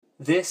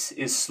This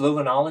is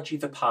Slovenology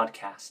the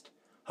podcast,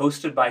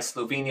 hosted by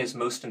Slovenia's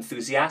most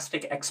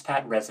enthusiastic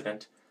expat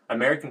resident,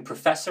 American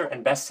professor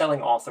and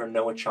best-selling author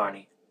Noah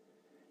Charney.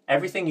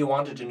 Everything you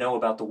wanted to know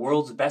about the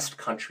world's best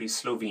country,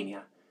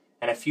 Slovenia,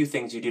 and a few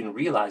things you didn't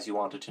realize you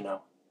wanted to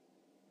know.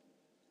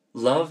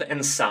 Love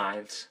and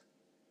Scythes.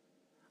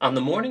 On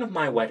the morning of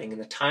my wedding in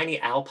the tiny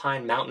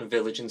alpine mountain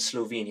village in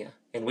Slovenia,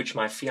 in which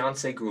my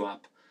fiancée grew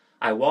up,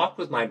 I walked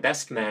with my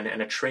best men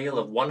and a trail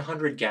of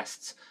 100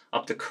 guests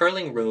up the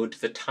curling road to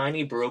the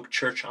tiny Baroque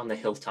church on the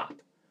hilltop.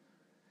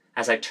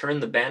 As I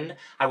turned the bend,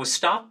 I was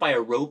stopped by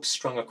a rope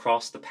strung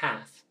across the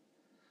path.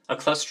 A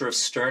cluster of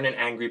stern and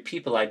angry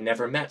people I'd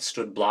never met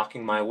stood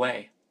blocking my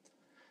way.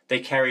 They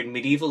carried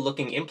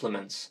medieval-looking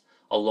implements,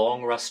 a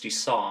long rusty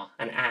saw,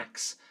 an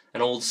axe,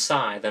 an old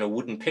scythe, and a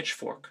wooden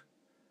pitchfork.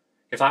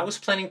 If I was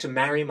planning to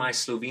marry my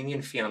Slovenian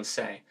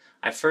fiancée,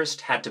 I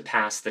first had to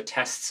pass the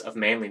tests of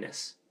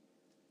manliness.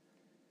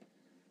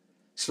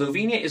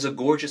 Slovenia is a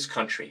gorgeous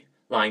country,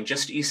 lying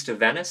just east of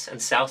Venice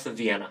and south of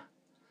Vienna.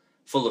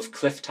 Full of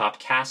cliff-top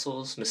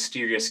castles,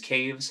 mysterious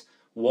caves,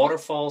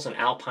 waterfalls, and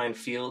alpine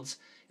fields,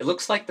 it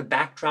looks like the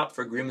backdrop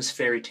for Grimm's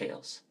fairy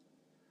tales.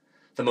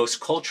 The most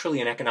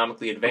culturally and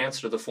economically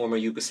advanced of the former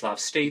Yugoslav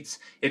states,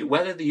 it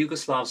weathered the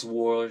Yugoslavs'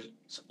 wars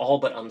all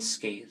but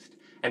unscathed,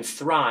 and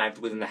thrived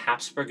within the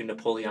Habsburg and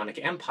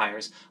Napoleonic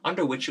empires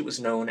under which it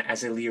was known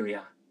as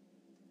Illyria.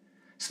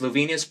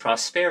 Slovenia's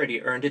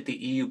prosperity earned it the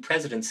EU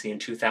presidency in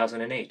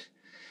 2008,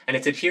 and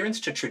its adherence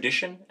to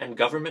tradition and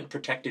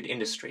government-protected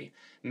industry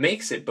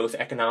makes it, both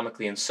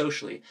economically and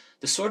socially,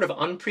 the sort of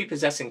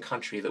unprepossessing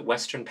country that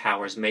Western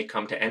powers may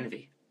come to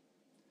envy.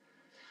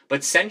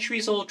 But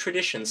centuries-old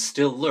traditions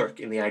still lurk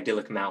in the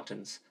idyllic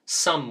mountains,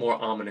 some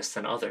more ominous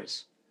than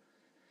others.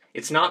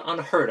 It's not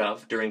unheard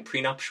of, during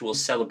prenuptial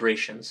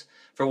celebrations,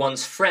 for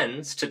one's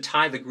friends to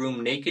tie the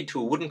groom naked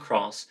to a wooden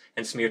cross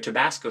and smear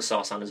Tabasco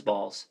sauce on his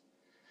balls.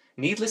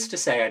 Needless to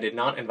say, I did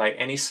not invite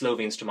any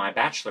Slovenes to my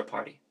bachelor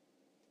party.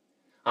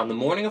 On the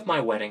morning of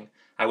my wedding,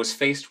 I was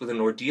faced with an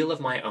ordeal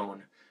of my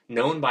own,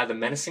 known by the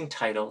menacing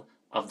title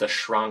of the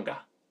Shranga.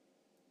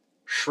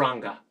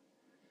 Shranga.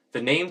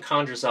 The name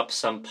conjures up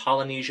some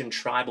Polynesian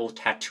tribal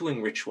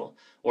tattooing ritual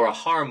or a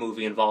horror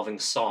movie involving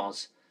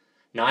saws.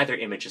 Neither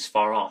image is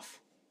far off.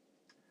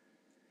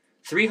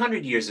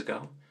 300 years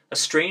ago, a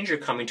stranger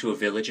coming to a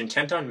village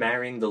intent on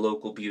marrying the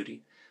local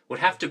beauty would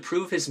have to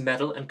prove his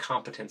mettle and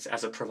competence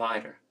as a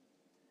provider.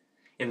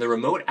 In the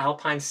remote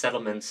alpine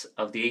settlements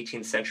of the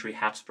 18th century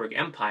Habsburg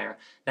Empire,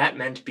 that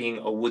meant being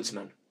a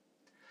woodsman.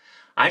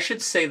 I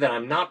should say that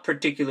I'm not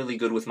particularly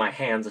good with my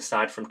hands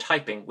aside from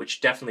typing,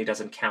 which definitely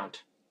doesn't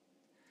count.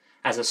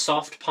 As a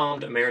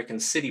soft-palmed American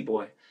city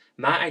boy,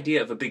 my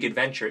idea of a big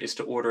adventure is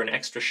to order an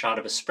extra shot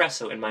of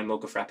espresso in my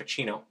mocha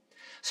frappuccino,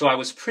 so I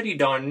was pretty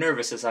darn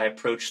nervous as I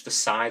approached the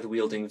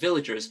scythe-wielding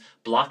villagers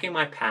blocking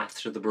my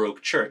path to the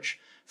Baroque church,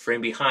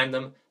 framed behind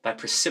them by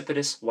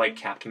precipitous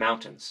white-capped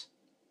mountains.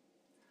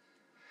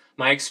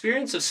 My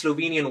experience of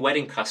Slovenian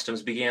wedding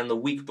customs began the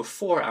week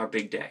before our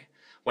big day,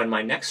 when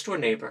my next-door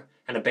neighbor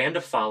and a band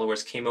of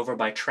followers came over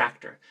by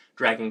tractor,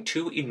 dragging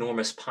 2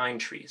 enormous pine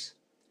trees.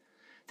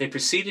 They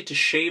proceeded to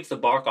shave the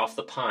bark off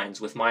the pines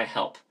with my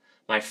help,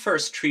 my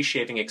first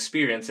tree-shaving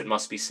experience, it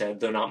must be said,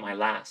 though not my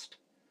last.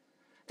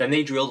 Then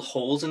they drilled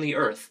holes in the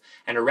earth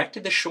and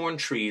erected the shorn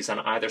trees on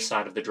either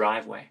side of the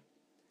driveway.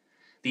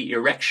 The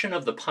erection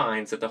of the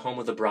pines at the home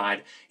of the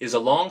bride is a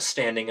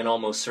long-standing and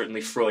almost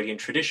certainly Freudian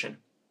tradition.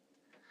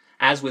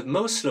 As with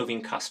most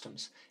Slovene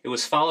customs, it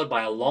was followed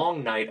by a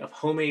long night of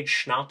homemade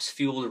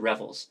schnapps-fueled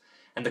revels,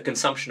 and the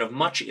consumption of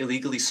much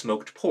illegally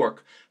smoked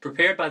pork,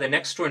 prepared by the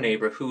next-door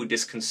neighbor who,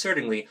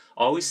 disconcertingly,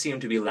 always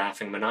seemed to be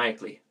laughing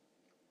maniacally.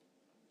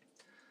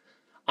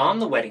 On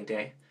the wedding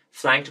day,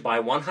 flanked by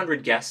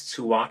 100 guests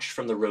who watched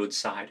from the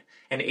roadside,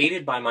 and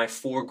aided by my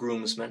 4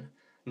 groomsmen,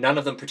 none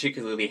of them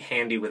particularly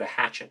handy with a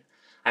hatchet,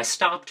 I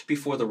stopped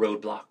before the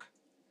roadblock.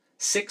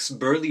 6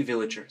 burly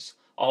villagers,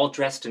 all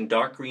dressed in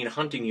dark green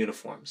hunting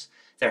uniforms,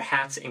 their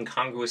hats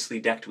incongruously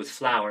decked with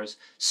flowers,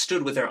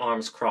 stood with their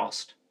arms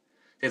crossed.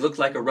 They looked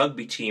like a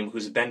rugby team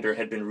whose bender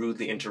had been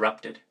rudely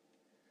interrupted.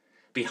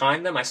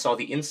 Behind them I saw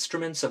the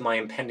instruments of my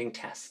impending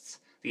tests,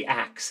 the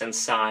axe and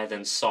scythe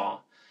and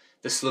saw,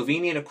 the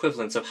Slovenian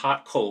equivalents of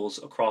hot coals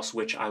across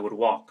which I would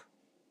walk.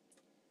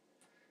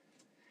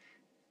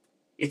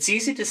 It's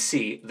easy to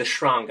see the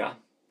Shranga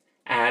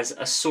as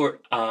a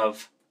sort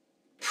of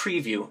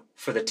preview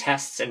for the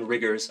tests and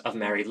rigors of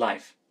married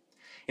life.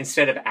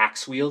 Instead of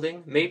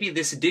axe-wielding, maybe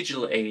this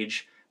digital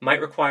age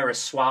might require a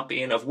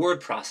swap-in of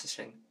word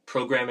processing,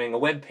 programming a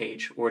web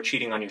page, or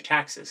cheating on your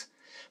taxes.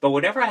 But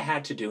whatever I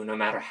had to do, no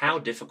matter how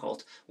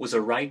difficult, was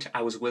a rite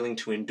I was willing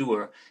to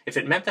endure if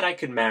it meant that I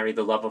could marry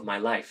the love of my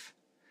life.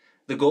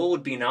 The goal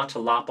would be not to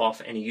lop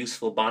off any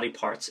useful body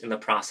parts in the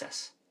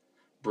process.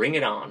 Bring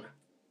it on.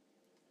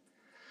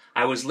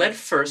 I was led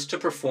first to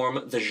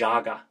perform the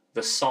jaga,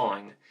 the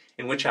sawing,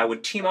 in which I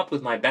would team up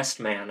with my best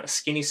man, a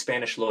skinny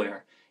Spanish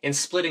lawyer, in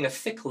splitting a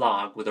thick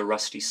log with a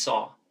rusty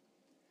saw.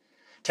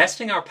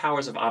 Testing our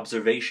powers of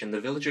observation, the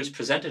villagers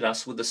presented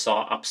us with the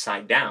saw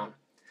upside down.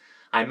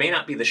 I may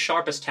not be the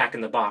sharpest tack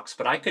in the box,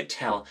 but I could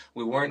tell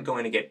we weren't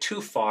going to get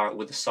too far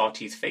with the saw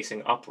teeth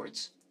facing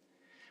upwards.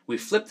 We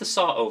flipped the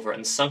saw over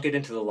and sunk it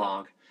into the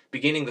log,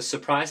 beginning the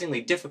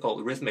surprisingly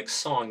difficult rhythmic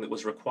sawing that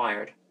was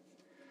required.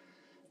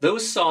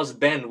 Those saws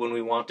bend when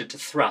we wanted to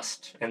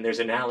thrust, and there's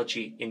an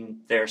analogy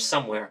in there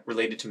somewhere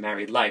related to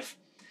married life.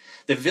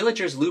 The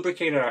villagers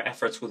lubricated our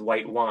efforts with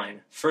white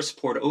wine, first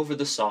poured over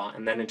the saw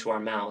and then into our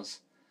mouths.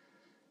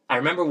 I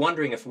remember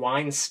wondering if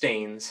wine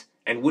stains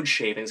and wood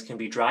shavings can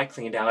be dry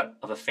cleaned out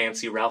of a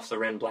fancy Ralph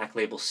Lauren Black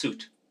Label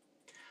suit.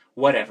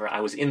 Whatever,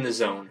 I was in the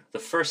zone. The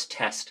first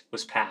test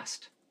was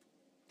passed.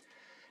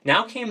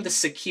 Now came the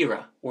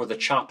sekira, or the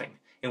chopping,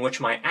 in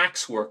which my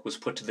axe work was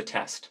put to the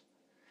test.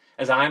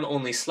 As I am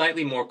only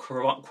slightly more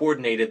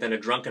coordinated than a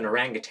drunken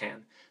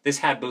orangutan, this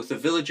had both the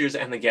villagers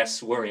and the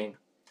guests worrying.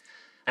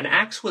 An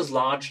axe was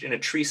lodged in a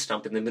tree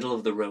stump in the middle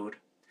of the road.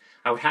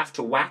 I would have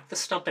to whack the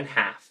stump in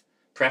half,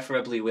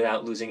 preferably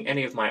without losing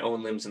any of my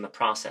own limbs in the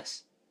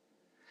process.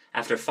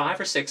 After 5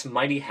 or 6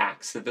 mighty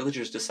hacks, the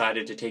villagers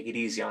decided to take it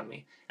easy on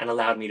me, and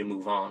allowed me to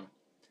move on.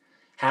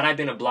 Had I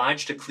been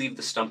obliged to cleave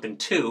the stump in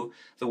 2,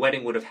 the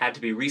wedding would have had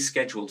to be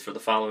rescheduled for the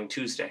following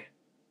Tuesday.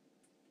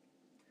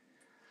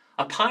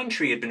 A pine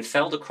tree had been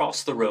felled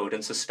across the road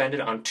and suspended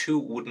on 2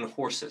 wooden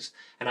horses,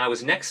 and I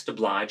was next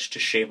obliged to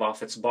shave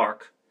off its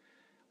bark.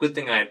 Good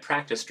thing I had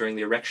practiced during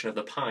the erection of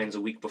the pines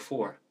a week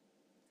before.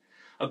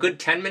 A good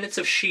 10 minutes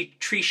of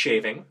tree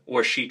shaving,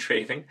 or sheet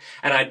shaving,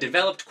 and I had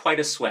developed quite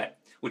a sweat,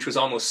 which was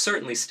almost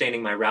certainly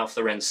staining my Ralph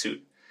Lauren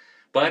suit.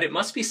 But it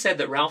must be said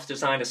that Ralph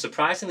designed a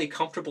surprisingly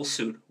comfortable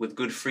suit with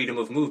good freedom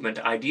of movement,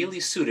 ideally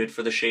suited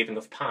for the shaving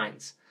of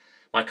pines.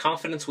 My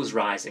confidence was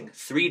rising,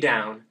 3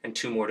 down and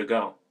 2 more to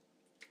go.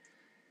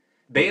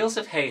 Bales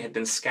of hay had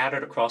been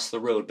scattered across the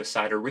road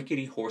beside a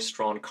rickety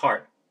horse-drawn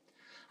cart.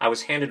 I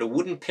was handed a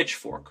wooden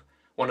pitchfork,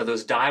 one of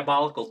those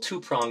diabolical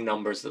 2-prong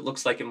numbers that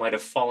looks like it might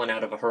have fallen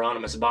out of a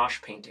Hieronymus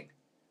Bosch painting.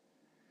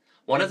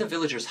 One of the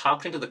villagers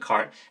hopped into the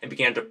cart and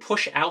began to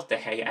push out the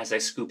hay as I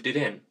scooped it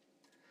in.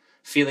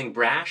 Feeling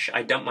brash,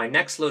 I dumped my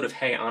next load of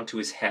hay onto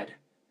his head.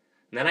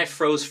 And then I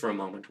froze for a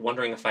moment,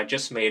 wondering if I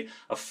just made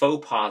a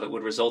faux pas that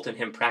would result in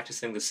him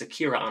practicing the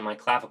sekira on my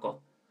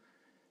clavicle.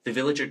 The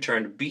villager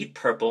turned beet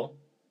purple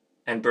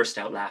and burst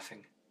out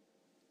laughing.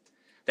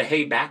 The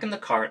hay back in the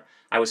cart,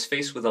 I was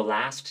faced with a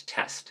last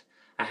test.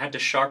 I had to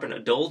sharpen a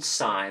dulled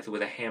scythe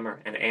with a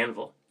hammer and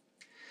anvil.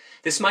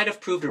 This might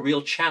have proved a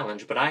real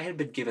challenge, but I had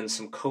been given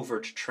some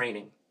covert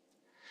training.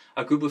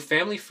 A group of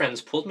family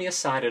friends pulled me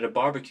aside at a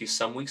barbecue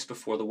some weeks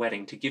before the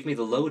wedding to give me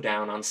the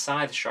lowdown on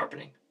scythe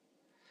sharpening.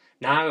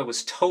 Now I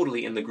was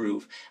totally in the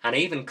groove, and I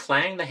even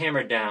clanged the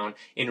hammer down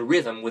in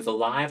rhythm with the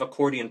live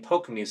accordion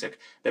polka music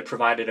that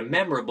provided a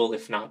memorable,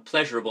 if not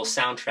pleasurable,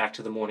 soundtrack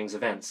to the morning's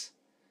events.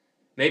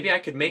 Maybe I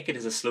could make it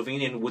as a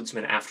Slovenian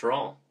woodsman after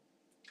all.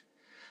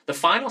 The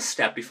final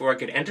step before I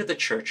could enter the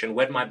church and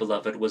wed my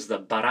beloved was the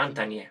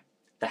barantanje,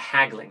 the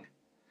haggling.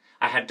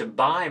 I had to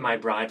buy my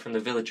bride from the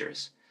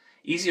villagers.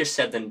 Easier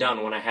said than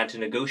done when I had to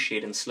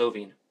negotiate in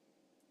Slovene.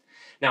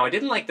 Now, I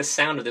didn't like the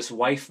sound of this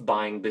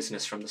wife-buying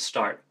business from the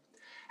start.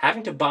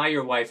 Having to buy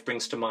your wife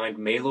brings to mind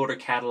mail-order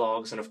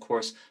catalogs and, of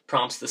course,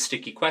 prompts the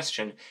sticky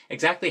question,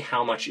 exactly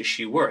how much is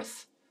she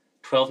worth?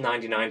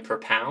 $12.99 per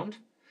pound?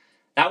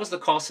 That was the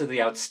cost of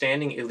the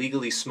outstanding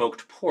illegally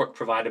smoked pork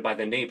provided by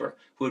the neighbor,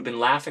 who had been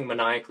laughing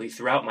maniacally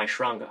throughout my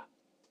shranga.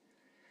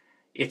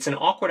 It's an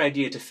awkward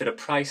idea to fit a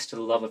price to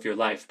the love of your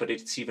life, but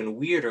it's even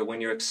weirder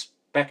when you're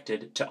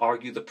expected to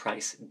argue the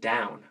price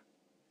down.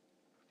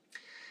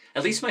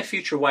 At least my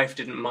future wife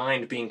didn't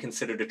mind being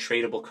considered a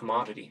tradable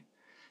commodity.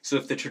 So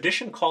if the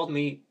tradition called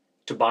me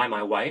to buy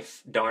my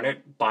wife, darn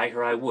it, buy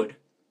her I would.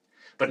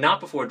 But not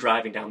before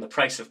driving down the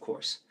price, of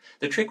course.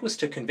 The trick was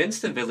to convince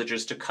the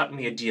villagers to cut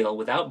me a deal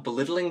without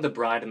belittling the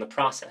bride in the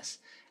process,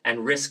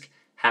 and risk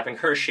having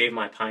her shave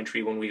my pine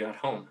tree when we got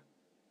home.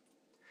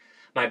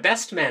 My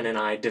best men and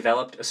I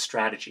developed a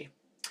strategy.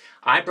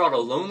 I brought a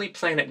Lonely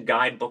Planet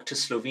guidebook to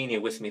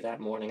Slovenia with me that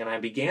morning, and I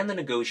began the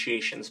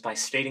negotiations by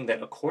stating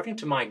that according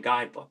to my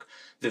guidebook,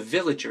 the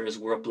villagers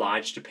were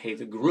obliged to pay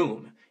the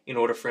groom in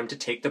order for him to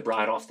take the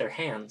bride off their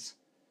hands.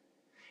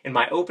 In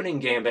my opening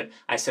gambit,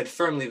 I said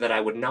firmly that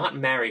I would not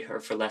marry her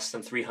for less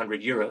than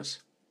 300 euros.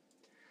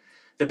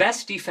 The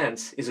best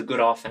defense is a good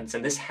offense,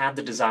 and this had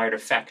the desired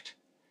effect.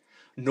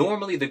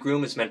 Normally, the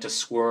groom is meant to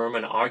squirm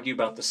and argue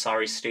about the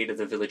sorry state of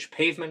the village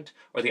pavement,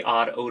 or the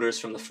odd odors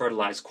from the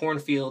fertilized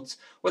cornfields,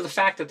 or the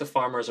fact that the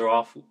farmers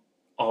are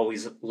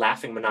always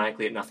laughing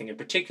maniacally at nothing in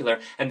particular,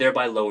 and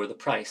thereby lower the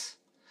price.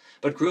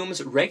 But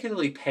grooms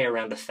regularly pay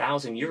around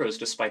 1,000 euros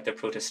despite their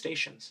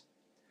protestations.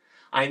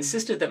 I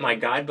insisted that my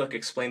guidebook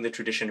explained the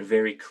tradition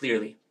very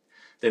clearly.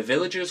 The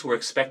villagers were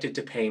expected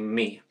to pay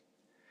me.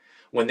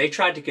 When they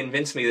tried to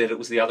convince me that it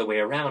was the other way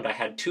around, I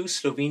had 2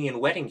 Slovenian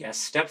wedding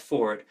guests step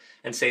forward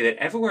and say that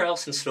everywhere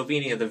else in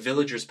Slovenia the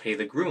villagers pay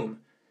the groom.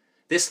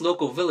 This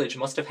local village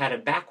must have had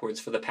it backwards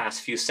for the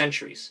past few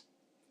centuries.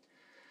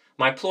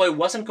 My ploy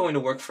wasn't going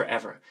to work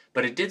forever,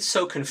 but it did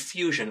sow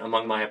confusion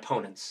among my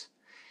opponents.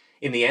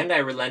 In the end I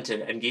relented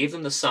and gave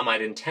them the sum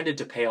I'd intended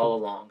to pay all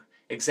along,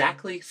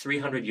 exactly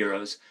 300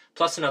 euros,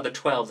 plus another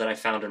 12 that I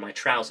found in my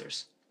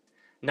trousers.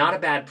 Not a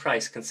bad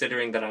price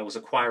considering that I was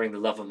acquiring the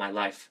love of my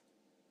life.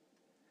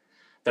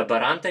 The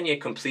Barantanye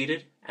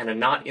completed, and a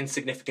not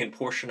insignificant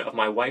portion of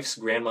my wife's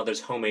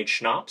grandmother's homemade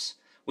schnapps,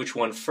 which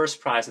won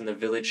first prize in the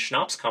village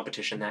schnapps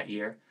competition that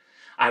year,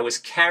 I was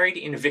carried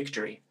in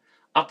victory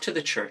up to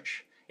the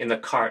church in the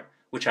cart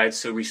which I had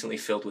so recently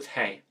filled with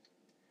hay.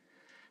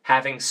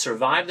 Having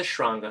survived the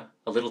Shranga,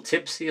 a little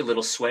tipsy, a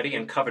little sweaty,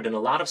 and covered in a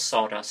lot of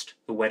sawdust,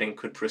 the wedding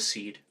could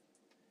proceed.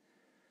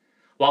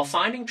 While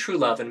finding true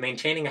love and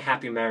maintaining a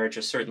happy marriage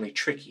are certainly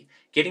tricky,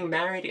 getting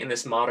married in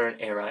this modern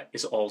era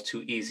is all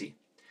too easy.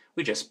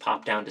 We just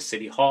pop down to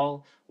City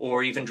Hall,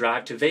 or even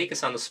drive to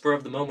Vegas on the spur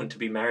of the moment to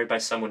be married by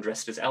someone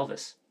dressed as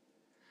Elvis.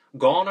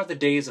 Gone are the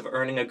days of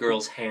earning a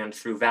girl's hand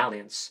through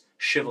valiance,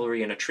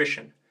 chivalry, and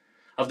attrition,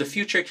 of the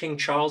future King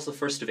Charles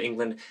I of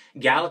England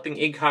galloping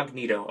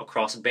incognito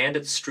across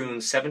bandit-strewn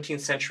 17th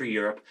century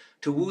Europe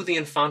to woo the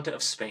Infanta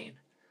of Spain,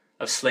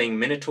 of slaying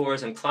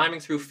minotaurs and climbing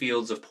through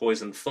fields of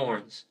poisoned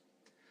thorns.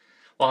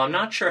 While I'm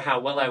not sure how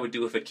well I would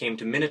do if it came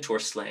to minotaur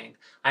slaying,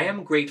 I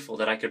am grateful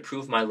that I could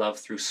prove my love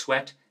through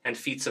sweat and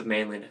feats of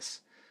manliness,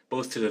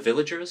 both to the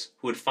villagers,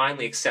 who would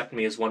finally accept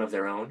me as one of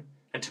their own,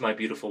 and to my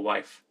beautiful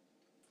wife.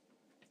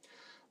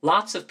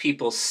 Lots of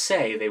people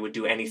say they would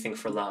do anything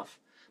for love,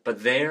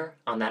 but there,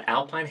 on that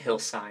alpine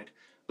hillside,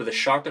 with a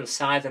sharpened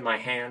scythe in my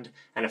hand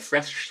and a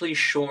freshly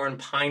shorn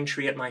pine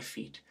tree at my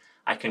feet,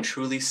 I can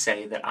truly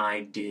say that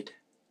I did.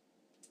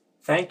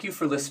 Thank you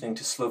for listening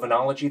to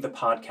Slovanology the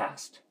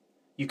podcast.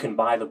 You can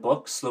buy the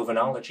book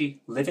Slovanology,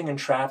 Living and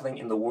Traveling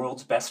in the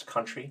World's Best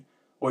Country,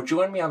 or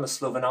join me on the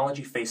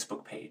Slovanology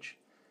Facebook page.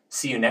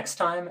 See you next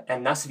time,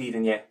 and na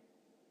svidenje!